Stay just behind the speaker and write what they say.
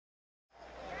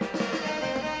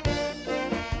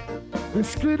The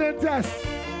screening test.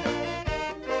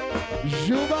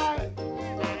 Juba.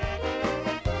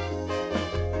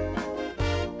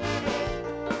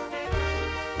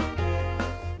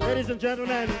 Ladies and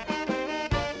gentlemen,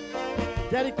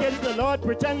 dedicated to the Lord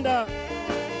Pretender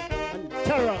and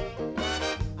Terror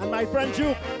and my friend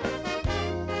Juke.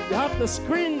 You have to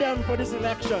screen them for this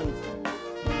election.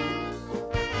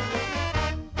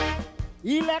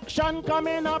 Election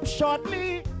coming up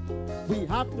shortly. We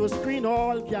have to screen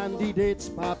all candidates,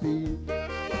 papi.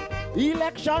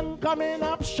 Election coming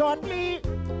up shortly.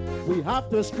 We have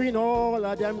to screen all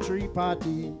of them three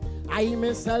party. I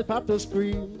myself have to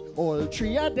screen all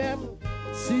three of them,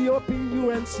 COP,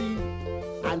 UNC,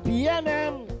 and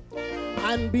PNM.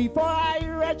 And before I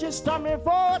register my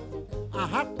vote, I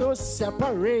have to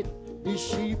separate the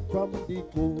sheep from the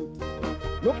goat.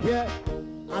 Look here,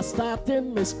 I'm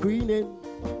starting my screening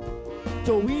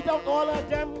to weed out all of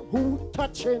them who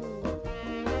touching.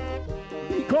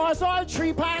 Because all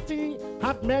three parties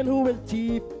have men who will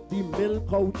thief the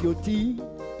milk out your teeth.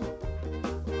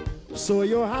 So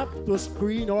you have to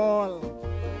screen all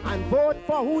and vote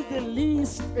for who's the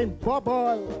least in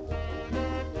bubble.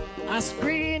 I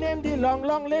screen in the long,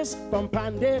 long list from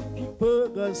Pandey,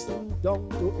 Ferguson down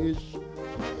to Ish.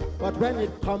 But when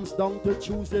it comes down to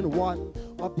choosing one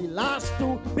of the last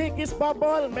two biggest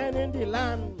bubble men in the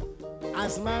land,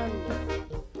 as man,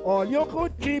 or you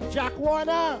could keep Jack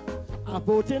Warner, I'm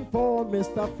voting for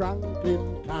Mr.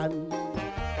 Franklin Can.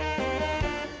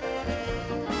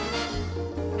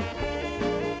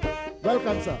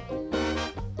 Welcome, sir.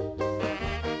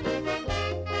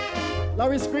 Now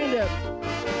we screen them.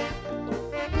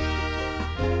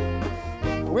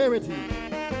 Where with you?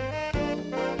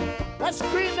 Let's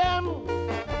screen them.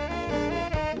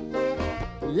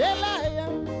 Yeah,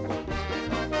 lion.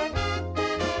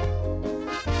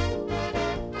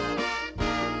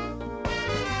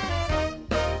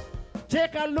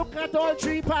 Take a look at all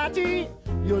three parties.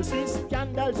 You'll see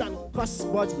scandals and cuss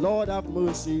words, Lord have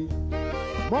mercy.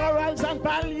 Morals and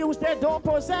values they don't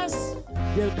possess.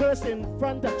 They'll curse in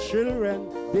front of children,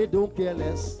 they don't care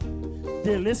less.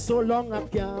 The list so long I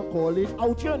can't call it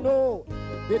out, you know.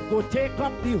 It go take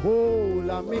up the whole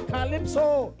of me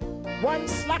CALYPSO. One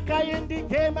slacker in the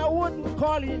game, I wouldn't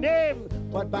call his name,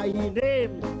 but by his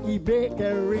name, he make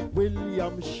Eric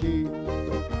Williams shame.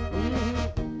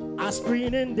 I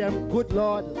screening them, good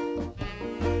Lord,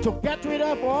 to get rid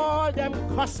of all them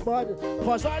cussbud,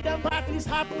 cause all them parties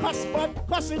have cussbud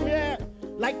cussing here,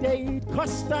 like they eat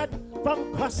custard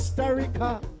from Costa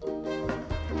Rica.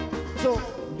 So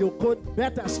you could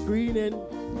better screening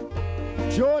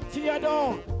Joe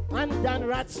Theodore and Dan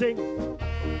Ratzing,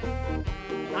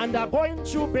 and they're going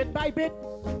through bit by bit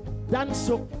Dan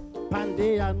Sook,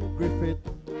 Pandey and Griffith.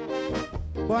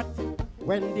 But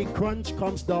when the crunch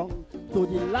comes down to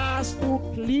the last two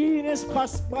cleanest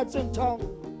cussbuds in town,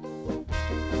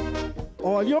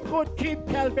 or you could keep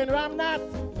Kelvin Ramnath,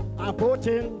 I'm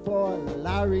voting for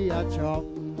Larry Achong.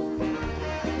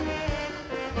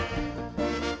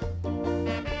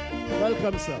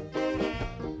 Welcome, sir.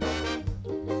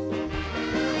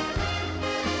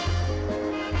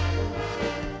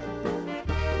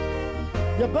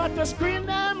 You got to screen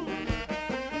them.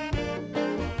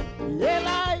 Yeah,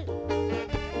 lie.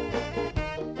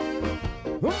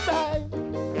 Bye.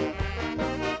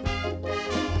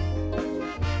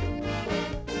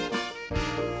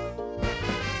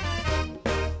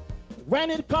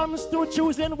 When it comes to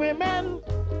choosing women,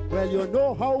 well, you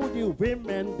know how the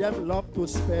women them love to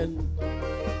spend.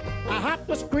 I have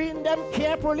to screen them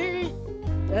carefully,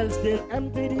 else they'll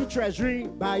empty the treasury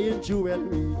buying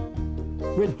jewelry.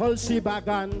 With Hulsey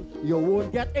Bagan, you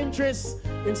won't get interest.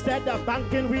 Instead of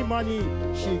banking with money,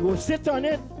 she will sit on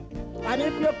it. And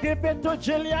if you give it to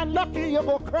Jillian Lucky, you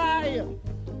go cry.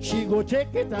 She go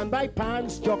take it and buy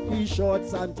pants, jockey,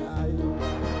 shorts, and tie.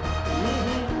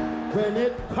 When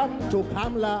it come to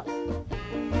Kamala,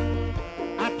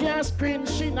 I can't screen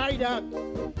she neither,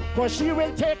 cause she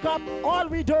will take up all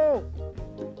we do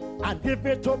and give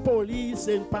it to police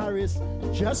in Paris,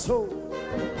 just so.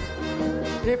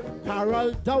 If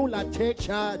Carol Dowler take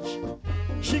charge,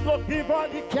 she go give all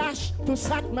the cash to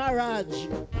Sat Maraj.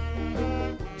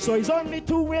 So it's only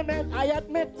two women, I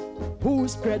admit,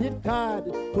 whose credit card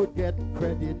could get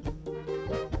credit.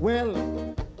 Well,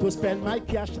 to spend my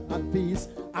cash and fees,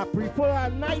 I prefer a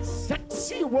nice,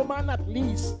 sexy woman at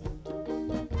least.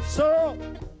 So,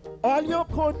 all you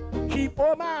could keep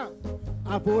Oma,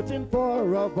 I'm voting for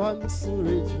Robinson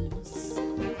Regis.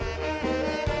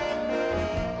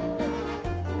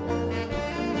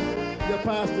 You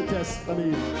passed the test, I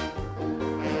mean.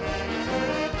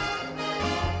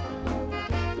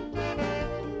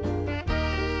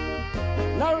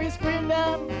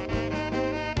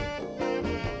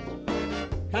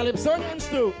 Calypsonians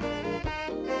too.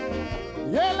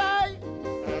 Yeah, lie.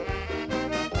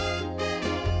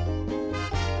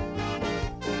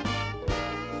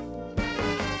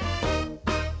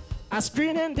 A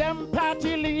screening them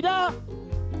party leader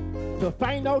to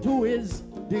find out who is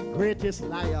the greatest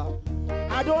liar.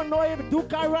 I don't know if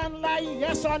Duke run lie,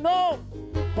 yes or no.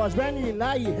 Cause when he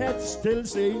lie, he head still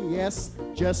say yes,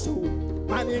 just so.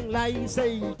 Manning lie, he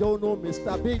say he don't know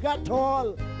Mr. Big at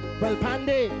all. Well,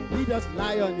 Panday, he just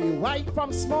lie on the white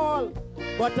from small.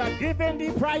 But I given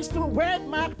the price to Red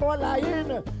Mark for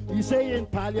lying. He say in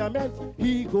Parliament,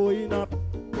 he going up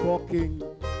talking.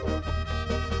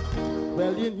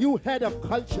 Well, the new head of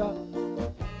culture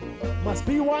must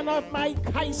be one of my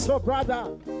CALYPSO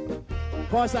brother.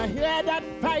 Cause I hear that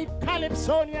 5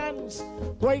 Calypsonians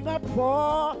going up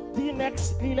for the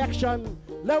next election.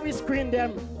 Let me screen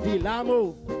them, the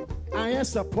Lamo. I am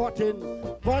supporting.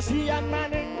 Cause he and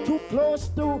Manning too close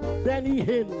to Benny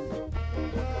Hinn.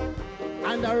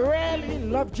 And I really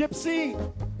love Gypsy,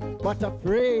 but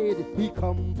afraid he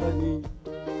company.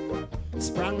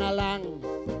 Sprang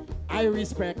along, I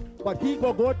respect, but he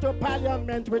go to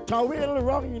Parliament with a will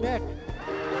wrong neck.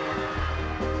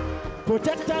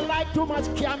 Protector like too much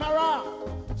camera,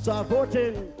 so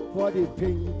voting for the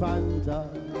Pink Panther.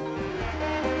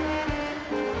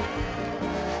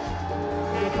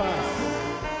 Good pass.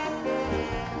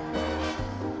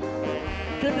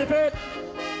 Keep the faith.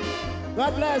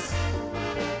 God bless.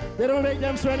 They don't make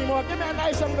them swear anymore. Give me a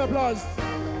nice round of applause.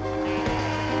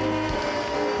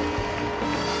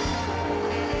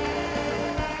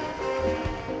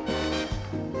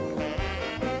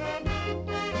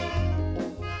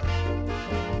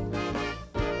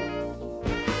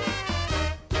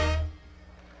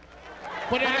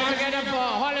 Put it all together for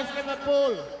Hollis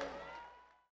Liverpool.